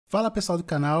Fala pessoal do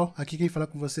canal, aqui quem fala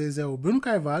com vocês é o Bruno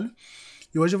Carvalho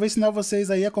e hoje eu vou ensinar vocês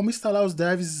aí a como instalar os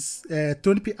devs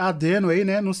Turnip Adeno aí,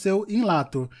 né, no seu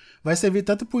Winlator. Vai servir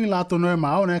tanto para o Winlator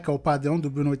normal, né, que é o padrão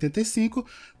do Bruno85,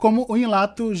 como o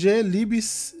Winlator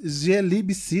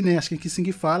GLIBC, né, acho que é assim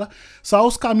que fala. Só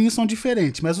os caminhos são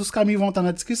diferentes, mas os caminhos vão estar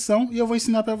na descrição e eu vou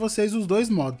ensinar para vocês os dois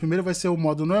modos. Primeiro vai ser o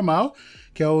modo normal,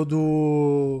 que é o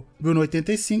do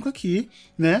Bruno85 aqui,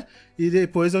 né? E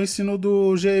depois eu ensino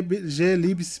do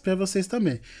GLIBC para vocês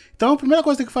também. Então a primeira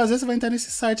coisa que tem que fazer, você vai entrar nesse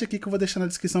site aqui que eu vou deixar na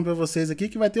descrição para vocês aqui,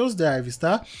 que vai ter os devs,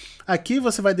 tá? Aqui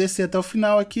você vai descer até o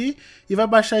final aqui e vai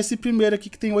baixar esse primeiro aqui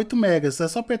que tem 8 megas. É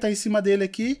só apertar em cima dele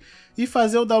aqui e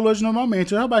fazer o download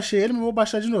normalmente. Eu já baixei ele, mas vou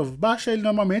baixar de novo. Baixa ele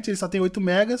normalmente, ele só tem 8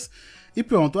 megas. E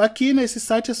pronto, aqui nesse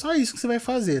site é só isso que você vai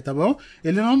fazer, tá bom?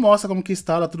 Ele não mostra como que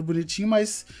instala, tudo bonitinho,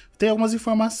 mas tem algumas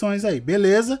informações aí,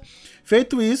 beleza?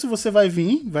 Feito isso, você vai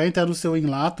vir, vai entrar no seu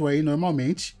Winlator aí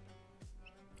normalmente.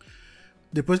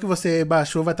 Depois que você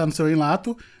baixou, vai estar no seu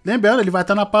Winlator. Lembrando, ele vai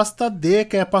estar na pasta D,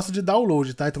 que é a pasta de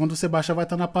download, tá? Então quando você baixar, vai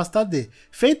estar na pasta D.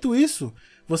 Feito isso,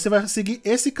 você vai seguir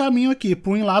esse caminho aqui, para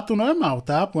o Winlator normal,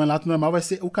 tá? Para o Winlator normal vai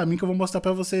ser o caminho que eu vou mostrar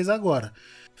para vocês agora.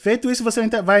 Feito isso, você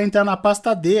vai entrar na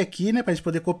pasta D aqui, né? Para a gente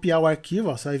poder copiar o arquivo,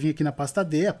 ó. Você vai vir aqui na pasta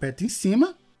D, aperta em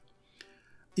cima.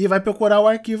 E vai procurar o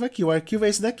arquivo aqui. O arquivo é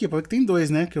esse daqui, porque tem dois,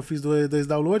 né? Que eu fiz dois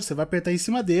downloads. Você vai apertar em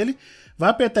cima dele. Vai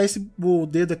apertar o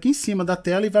dedo aqui em cima da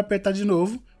tela e vai apertar de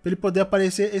novo. Para ele poder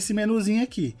aparecer esse menuzinho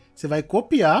aqui. Você vai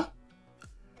copiar.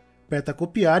 Aperta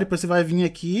copiar. Depois você vai vir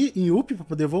aqui em UP para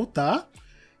poder voltar.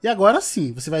 E agora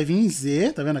sim, você vai vir em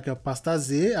Z. Tá vendo aqui a pasta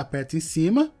Z. Aperta em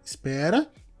cima. Espera.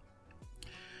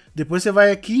 Depois você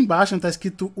vai aqui embaixo, onde está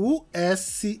escrito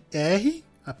USR,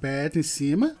 aperta em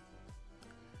cima.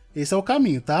 Esse é o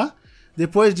caminho, tá?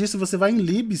 Depois disso você vai em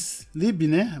lib,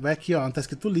 né? Vai aqui, ó, onde está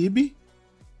escrito lib.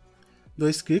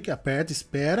 2 cliques, aperta,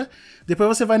 espera. Depois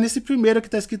você vai nesse primeiro que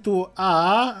está escrito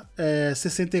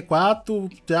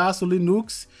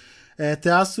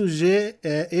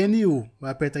AA64-Linux-GNU.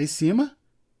 Vai apertar em cima.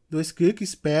 2 cliques,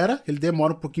 espera, ele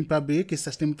demora um pouquinho para abrir, porque esse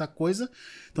site tem muita coisa,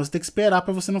 então você tem que esperar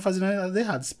para você não fazer nada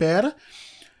errado. Espera.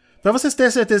 Para vocês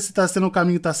terem certeza se tá sendo o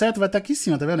caminho tá certo, vai estar aqui em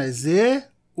cima, tá vendo? É Z,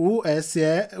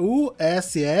 USR,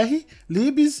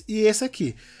 libs e esse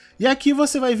aqui. E aqui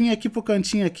você vai vir aqui pro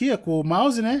cantinho aqui, ó, com o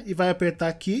mouse, né? E vai apertar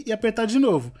aqui e apertar de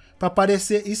novo, para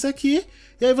aparecer isso aqui.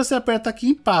 E aí você aperta aqui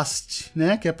em paste,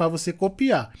 né? Que é para você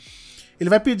copiar. Ele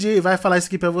vai pedir, vai falar isso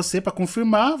aqui para você, para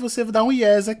confirmar, você dá um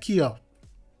yes aqui, ó.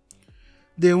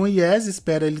 Dê um yes,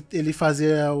 espera ele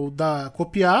fazer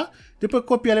copiar. Depois que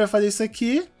copiar, ele vai fazer isso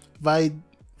aqui. Vai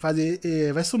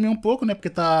sumir um pouco, né? Porque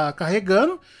tá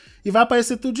carregando. E vai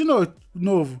aparecer tudo de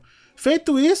novo.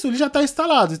 Feito isso, ele já está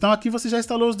instalado. Então aqui você já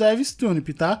instalou os devs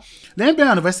Turnip, tá?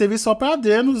 Lembrando, vai servir só para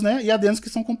adenos, né? E adenos que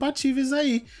são compatíveis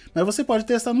aí. Mas você pode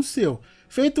testar no seu.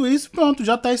 Feito isso, pronto,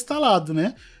 já está instalado,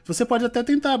 né? Você pode até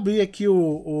tentar abrir aqui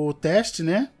o teste,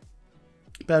 né?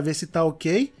 Para ver se tá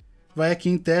ok. Vai aqui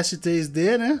em teste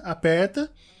 3D, né?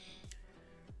 Aperta.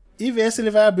 E vê se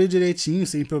ele vai abrir direitinho,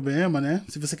 sem problema, né?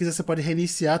 Se você quiser, você pode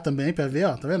reiniciar também para ver,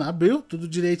 ó. Tá vendo? Abriu tudo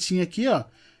direitinho aqui, ó.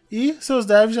 E seus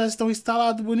devs já estão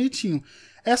instalados bonitinho.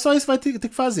 É só isso que vai ter que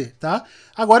fazer, tá?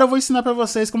 Agora eu vou ensinar para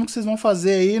vocês como que vocês vão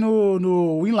fazer aí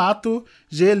no Winlator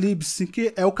GLIBC,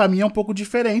 que é o caminho um pouco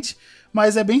diferente,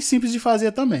 mas é bem simples de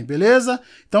fazer também, beleza?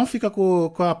 Então fica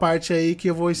com a parte aí que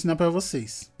eu vou ensinar para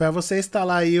vocês. Para você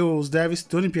instalar aí os devs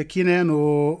Turnip aqui, né,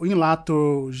 no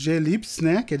Winlator GLIBC,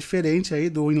 né, que é diferente aí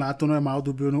do Winlator normal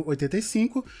do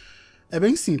Bruno85, é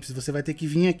bem simples. Você vai ter que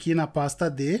vir aqui na pasta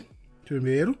D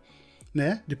primeiro,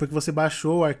 né? Depois que você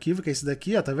baixou o arquivo, que é esse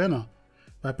daqui, ó, tá vendo, ó?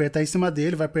 Vai apertar em cima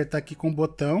dele, vai apertar aqui com o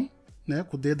botão, né,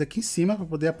 com o dedo aqui em cima para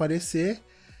poder aparecer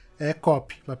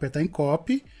copy. Vai apertar em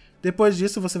copy. Depois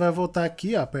disso você vai voltar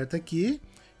aqui, ó, aperta aqui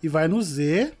e vai no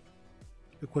Z.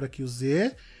 Procura aqui o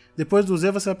Z. Depois do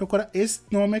Z você vai procurar esse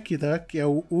nome aqui, tá? Que é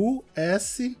o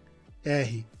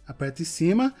USR. Aperta em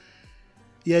cima.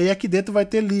 E aí aqui dentro vai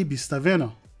ter libs, tá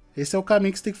vendo? Esse é o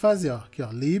caminho que você tem que fazer, ó. Aqui,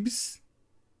 ó, libs.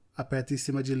 Aperta em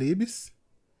cima de libs.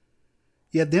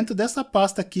 E é dentro dessa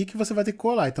pasta aqui que você vai ter que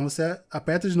colar. Então você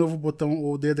aperta de novo o botão,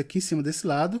 o dedo aqui em cima desse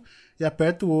lado. E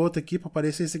aperta o outro aqui para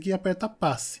aparecer esse aqui e aperta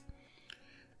passe.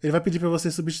 Ele vai pedir para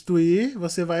você substituir.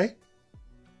 Você vai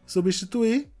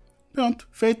substituir. Pronto.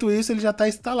 Feito isso, ele já está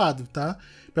instalado, tá?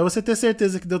 Para você ter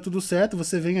certeza que deu tudo certo,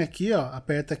 você vem aqui, ó.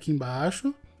 Aperta aqui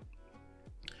embaixo.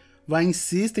 Vai em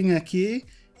System aqui.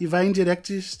 E vai em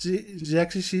DirectX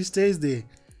 3D.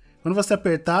 Quando você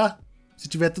apertar, se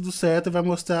tiver tudo certo, vai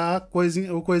mostrar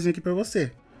o coisinha aqui para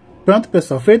você. Pronto,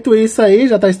 pessoal. Feito isso aí,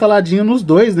 já está instaladinho nos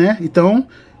dois, né? Então,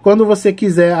 quando você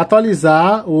quiser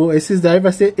atualizar esses drives,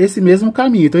 vai ser esse mesmo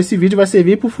caminho. Então esse vídeo vai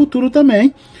servir para o futuro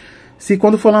também. Se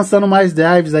quando for lançando mais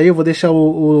drives aí, eu vou deixar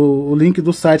o link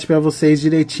do site para vocês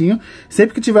direitinho.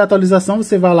 Sempre que tiver atualização,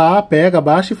 você vai lá, pega,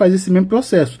 baixa e faz esse mesmo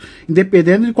processo.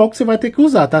 Independente de qual que você vai ter que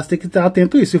usar, tá? Você tem que estar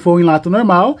atento a isso. Se for o Winlator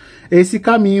normal, esse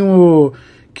caminho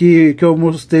que eu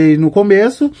mostrei no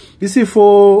começo. E se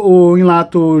for o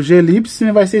Winlator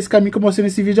GLIBC, vai ser esse caminho que eu mostrei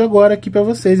nesse vídeo agora aqui pra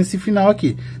vocês, nesse final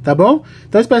aqui, tá bom?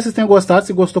 Então espero que vocês tenham gostado.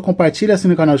 Se gostou, compartilha,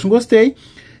 assina o canal se não gostei.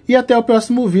 E até o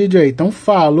próximo vídeo aí. Então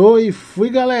falou e fui,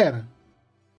 galera!